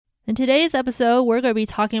In today's episode, we're going to be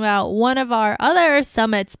talking about one of our other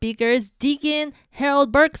summit speakers, Deacon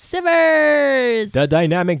Harold Burke Sivers. The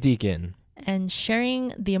dynamic deacon. And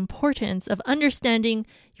sharing the importance of understanding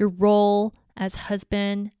your role as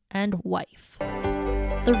husband and wife.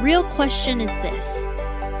 The real question is this: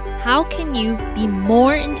 how can you be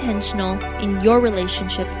more intentional in your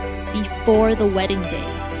relationship before the wedding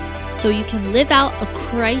day so you can live out a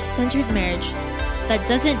Christ-centered marriage that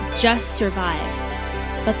doesn't just survive,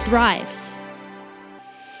 but thrives?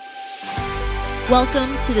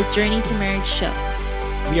 Welcome to the Journey to Marriage show.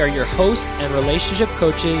 We are your hosts and relationship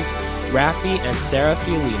coaches, Rafi and Sarah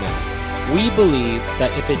Fiolina. We believe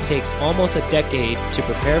that if it takes almost a decade to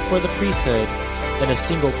prepare for the priesthood, then a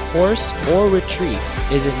single course or retreat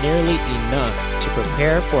isn't nearly enough to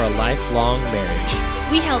prepare for a lifelong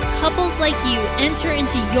marriage. We help couples like you enter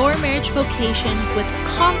into your marriage vocation with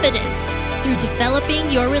confidence through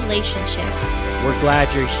developing your relationship. We're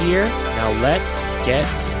glad you're here. Now let's get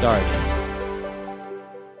started.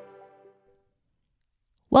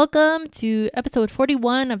 Welcome to episode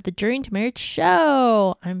 41 of the Journey to Marriage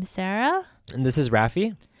show. I'm Sarah. And this is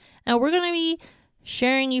Rafi. And we're going to be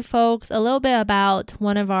sharing you folks a little bit about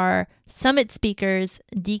one of our summit speakers,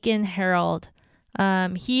 Deacon Harold.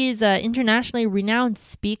 He is an internationally renowned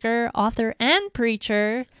speaker, author, and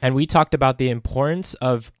preacher. And we talked about the importance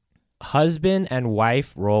of husband and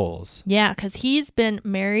wife roles. Yeah, because he's been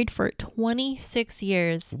married for 26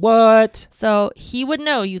 years. What? So he would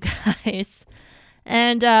know, you guys.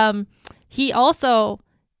 And he has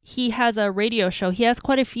a radio show. He has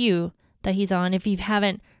quite a few that he's on. If you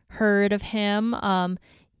haven't heard of him,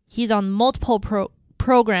 he's on multiple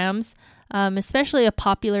programs, especially a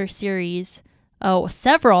popular series,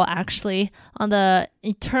 several actually, on the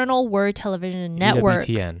Eternal Word Television Network.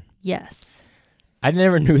 EWTN. Yes. I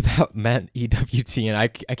never knew that meant EWTN.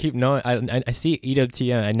 I keep knowing, I see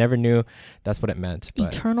EWTN. I never knew that's what it meant.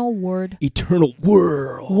 But. Eternal Word. Eternal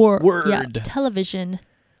Word. Yeah, television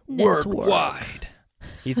network. Worldwide.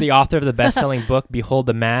 He's the author of the best-selling book, Behold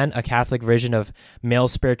the Man, A Catholic Vision of Male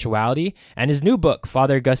Spirituality, and his new book,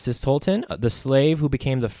 Father Augustus Tolton, The Slave Who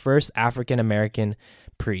Became the First African-American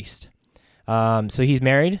Priest. So he's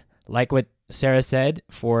married, like what Sarah said,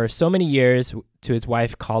 for so many years to his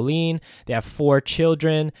wife, Colleen. They have 4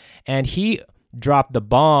 children, and he dropped the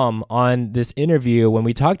bomb on this interview when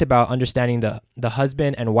we talked about understanding the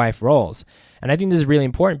husband and wife roles. And I think this is really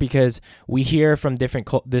important because we hear from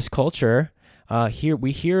this culture,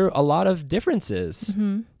 we hear a lot of differences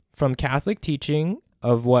from Catholic teaching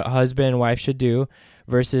of what husband and wife should do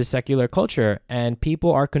versus secular culture. And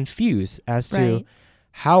people are confused as to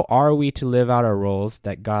how are we to live out our roles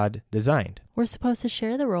that God designed. We're supposed to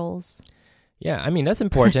share the roles. Yeah, I mean, that's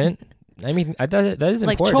important. I mean, that is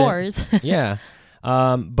like important. Chores. Yeah.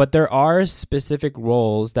 But there are specific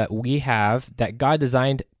roles that we have that God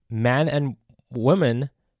designed man and woman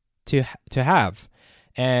to have.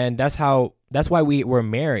 And that's why we were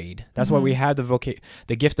married. That's why we have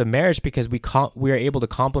the gift of marriage, because we are able to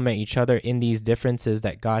complement each other in these differences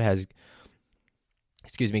that God has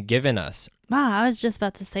given us. Wow, I was just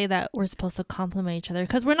about to say that we're supposed to complement each other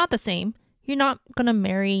because we're not the same. You're not going to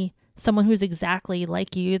marry someone who's exactly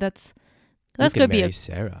like you. That's going to be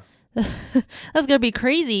Sarah. That's going to be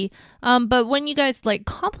crazy. But when you guys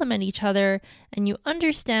complement each other and you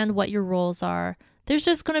understand what your roles are, there's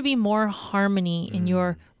just going to be more harmony in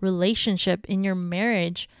your relationship, in your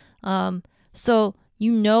marriage. So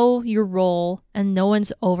you know your role and no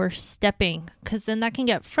one's overstepping, because then that can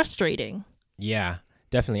get frustrating. Yeah,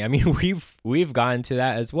 definitely. I mean, we've gotten to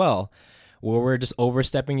that as well, where we're just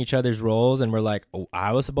overstepping each other's roles and we're like, oh,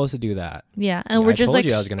 I was supposed to do that. Yeah, and we're just I told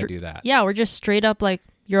you I was going to do that. Yeah, we're just straight up like,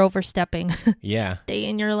 you're overstepping. Yeah. Stay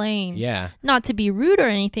in your lane. Yeah. Not to be rude or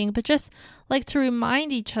anything, but just like to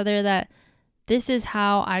remind each other that this is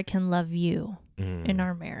how I can love you in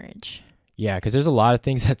our marriage. Yeah, because there's a lot of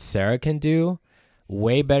things that Sarah can do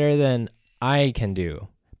way better than I can do.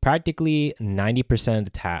 Practically 90% of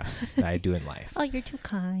the tasks that I do in life. Oh, you're too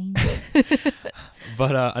kind.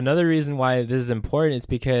 But another reason why this is important is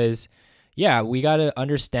because, we got to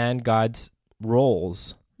understand God's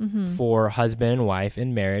roles for husband and wife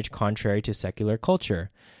in marriage, contrary to secular culture,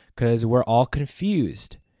 because we're all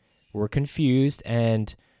confused. We're confused,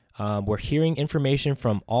 and we're hearing information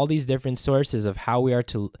from all these different sources of how we are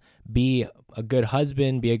to be a good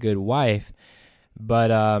husband, be a good wife.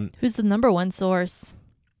 But who's the number one source?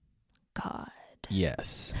 God.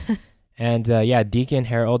 Yes. And Deacon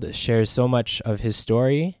Harold shares so much of his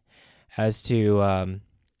story as to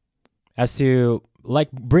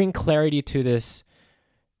bring clarity to this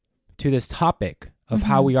topic of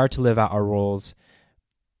how we are to live out our roles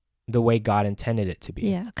the way God intended it to be.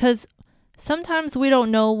 Yeah, because sometimes we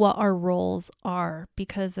don't know what our roles are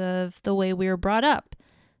because of the way we were brought up.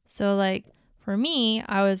 So like for me,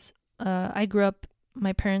 I grew up,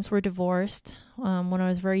 my parents were divorced when I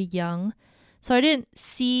was very young. So I didn't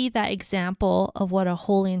see that example of what a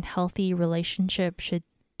holy and healthy relationship should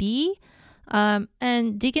be.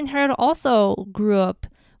 And Deacon Harold also grew up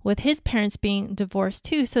with his parents being divorced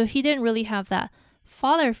too. So he didn't really have that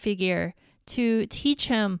father figure to teach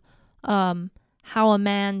him how a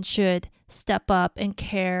man should step up and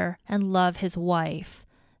care and love his wife.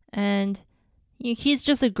 And he's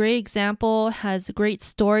just a great example, has great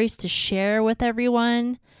stories to share with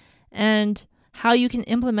everyone, and how you can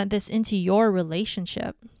implement this into your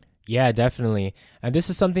relationship. Yeah, definitely. And this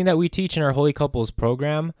is something that we teach in our Holy Couples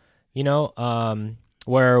program,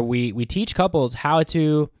 where we teach couples how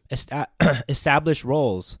to establish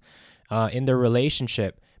roles in their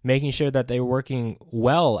relationship, making sure that they're working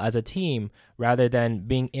well as a team rather than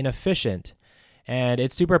being inefficient. And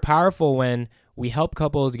it's super powerful when we help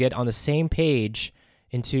couples get on the same page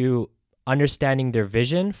into understanding their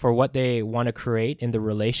vision for what they want to create in the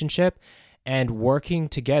relationship and working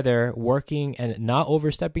together, and not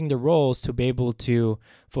overstepping the roles to be able to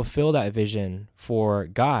fulfill that vision for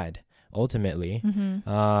God, ultimately.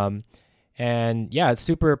 Mm-hmm. And yeah, it's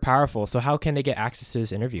super powerful. So how can they get access to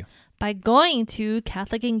this interview? By going to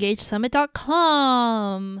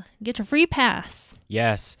CatholicEngageSummit.com. Get your free pass.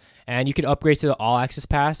 Yes. And you can upgrade to the All Access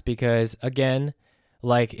Pass because, again,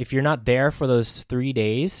 like if you're not there for those 3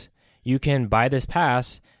 days, you can buy this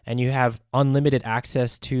pass and you have unlimited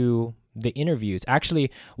access to the interviews. Actually,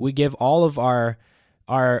 we give all of our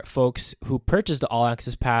folks who purchase the All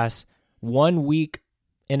Access Pass 1 week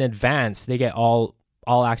in advance. They get all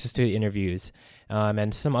access to the interviews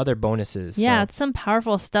and some other bonuses. Yeah, it's some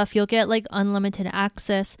powerful stuff. You'll get like unlimited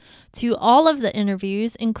access to all of the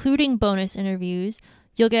interviews, including bonus interviews.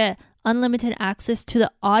 You'll get unlimited access to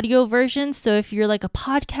the audio version. So if you're like a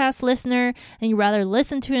podcast listener and you rather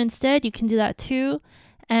listen to it instead, you can do that too.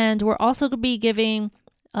 And we're also going to be giving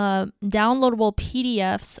downloadable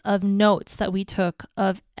PDFs of notes that we took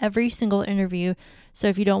of every single interview. So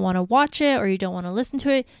if you don't want to watch it or you don't want to listen to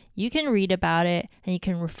it, you can read about it and you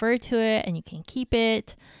can refer to it and you can keep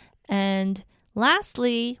it. And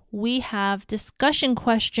lastly, we have discussion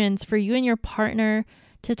questions for you and your partner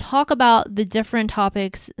to talk about the different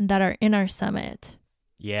topics that are in our summit.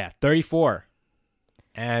 Yeah, 34.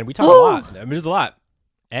 And we talk a lot. I mean, there's a lot.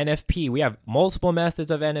 NFP. We have multiple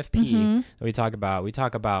methods of NFP that we talk about. We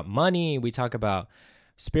talk about money. We talk about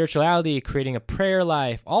spirituality, creating a prayer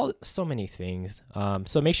life, so many things.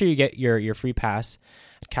 So make sure you get your free pass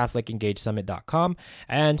at CatholicEngageSummit.com.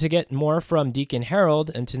 And to get more from Deacon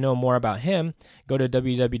Harold and to know more about him, go to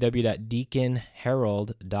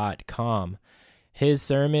www.deaconharold.com. His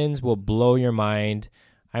sermons will blow your mind.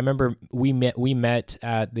 I remember we met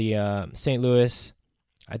at the St. Louis,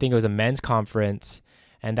 I think it was a men's conference,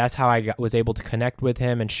 and that's how I was able to connect with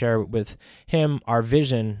him and share with him our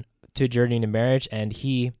vision to Journey to Marriage, and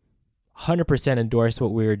he 100% endorsed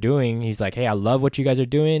what we were doing. He's like, hey, I love what you guys are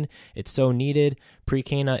doing. It's so needed.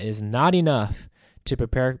 Pre-Cana is not enough to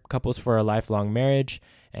prepare couples for a lifelong marriage,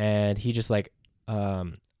 and he just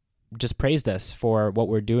praised us for what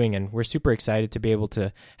we're doing, and we're super excited to be able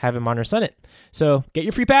to have him on our summit. So get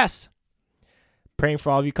your free pass. Praying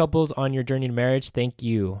for all of you couples on your journey to marriage. Thank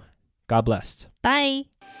you. God bless. Bye.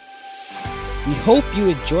 We hope you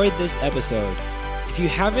enjoyed this episode. If you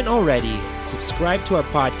haven't already, subscribe to our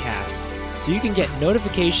podcast so you can get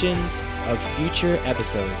notifications of future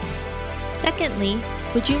episodes. Secondly,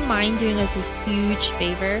 would you mind doing us a huge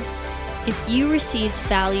favor? If you received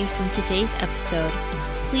value from today's episode,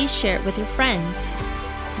 please share it with your friends.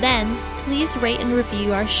 Then, please rate and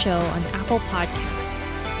review our show on Apple Podcasts.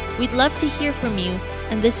 We'd love to hear from you,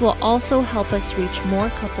 and this will also help us reach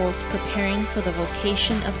more couples preparing for the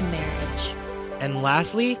vocation of marriage. And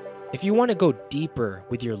lastly, if you want to go deeper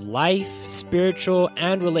with your life, spiritual,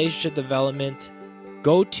 and relationship development,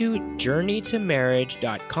 go to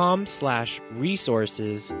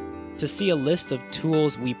journeytomarriage.com/resources to see a list of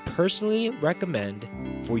tools we personally recommend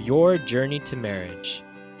for your journey to marriage.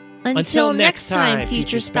 Until next time,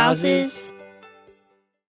 future spouses.